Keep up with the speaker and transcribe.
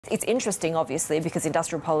It's interesting, obviously, because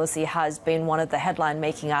industrial policy has been one of the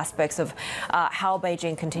headline-making aspects of how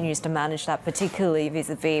Beijing continues to manage that, particularly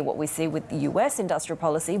vis-a-vis what we see with the US industrial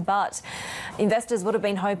policy. But investors would have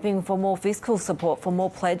been hoping for more fiscal support, for more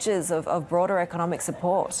pledges of broader economic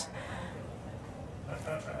support.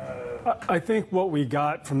 I think what we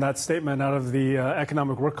got from that statement out of the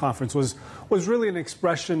Economic Work Conference was really an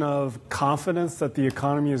expression of confidence that the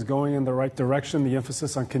economy is going in the right direction, the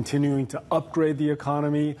emphasis on continuing to upgrade the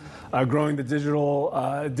economy, growing the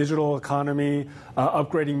digital economy,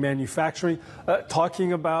 upgrading manufacturing,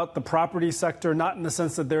 talking about the property sector, not in the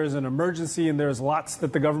sense that there is an emergency and there's lots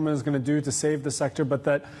that the government is going to do to save the sector, but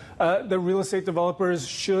that the real estate developers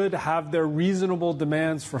should have their reasonable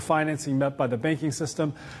demands for financing met by the banking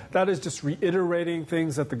system. That is just reiterating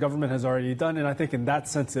things that the government has already done, and I think in that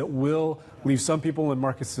sense it will leave some people in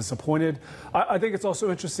markets disappointed. I think it's also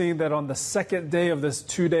interesting that on the second day of this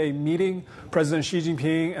two-day meeting, President Xi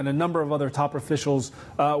Jinping and a number of other top officials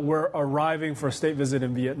were arriving for a state visit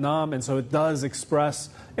in Vietnam, and so it does express,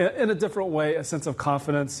 in a different way, a sense of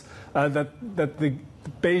confidence that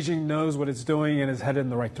Beijing knows what it's doing and is headed in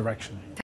the right direction.